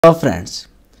Hello friends,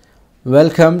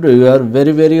 welcome to your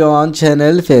very own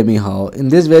channel Femi How. In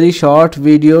this very short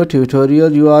video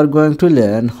tutorial you are going to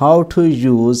learn how to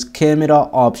use camera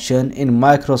option in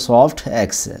Microsoft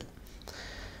Excel.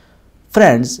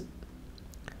 Friends,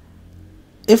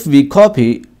 if we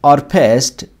copy or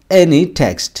paste any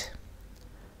text,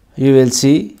 you will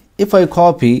see if I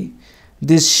copy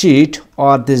this sheet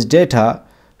or this data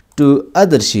to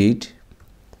other sheet,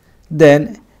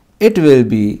 then it will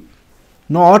be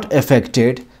not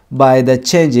affected by the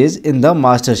changes in the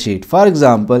master sheet. For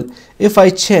example, if I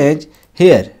change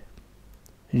here,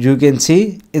 you can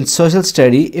see in social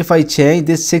study, if I change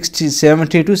this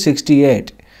 70 to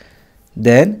 68,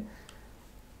 then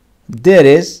there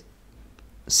is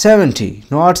 70,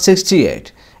 not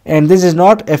 68, and this is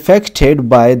not affected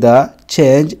by the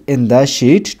change in the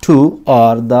sheet 2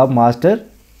 or the master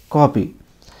copy.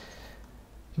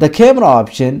 The camera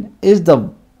option is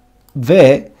the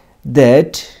way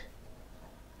that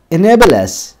enable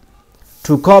us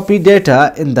to copy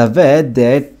data in the way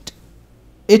that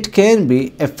it can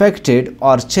be affected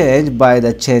or changed by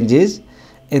the changes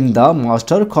in the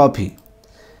master copy.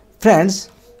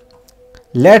 Friends,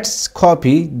 let's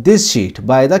copy this sheet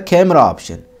by the camera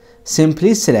option.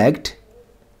 Simply select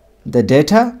the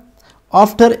data.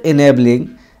 After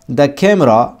enabling the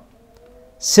camera,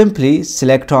 simply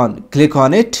click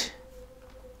on it.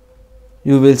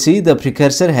 You will see the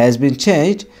precursor has been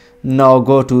changed. Now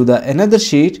go to the another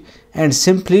sheet and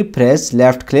simply press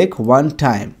left click one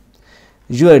time.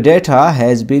 Your data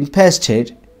has been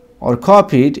pasted or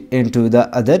copied into the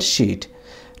other sheet.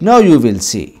 Now you will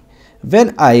see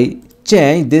when I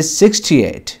change this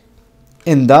 68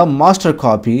 in the master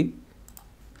copy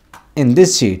in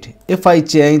this sheet, if I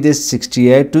change this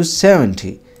 68 to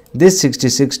 70, this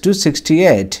 66 to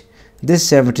 68, this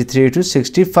 73 to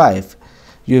 65,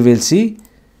 you will see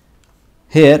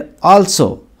here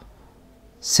also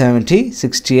 70,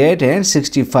 68 and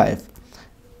 65.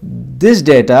 This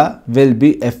data will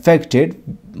be affected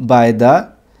by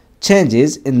the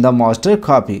changes in the master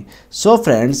copy. So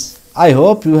friends, I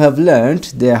hope you have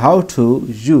learned how to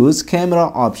use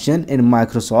camera option in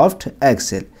Microsoft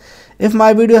Excel. If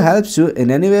my video helps you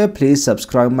in any way, please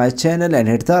subscribe my channel and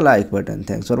hit the like button.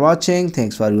 Thanks for watching.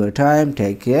 Thanks for your time.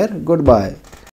 Take care. Goodbye.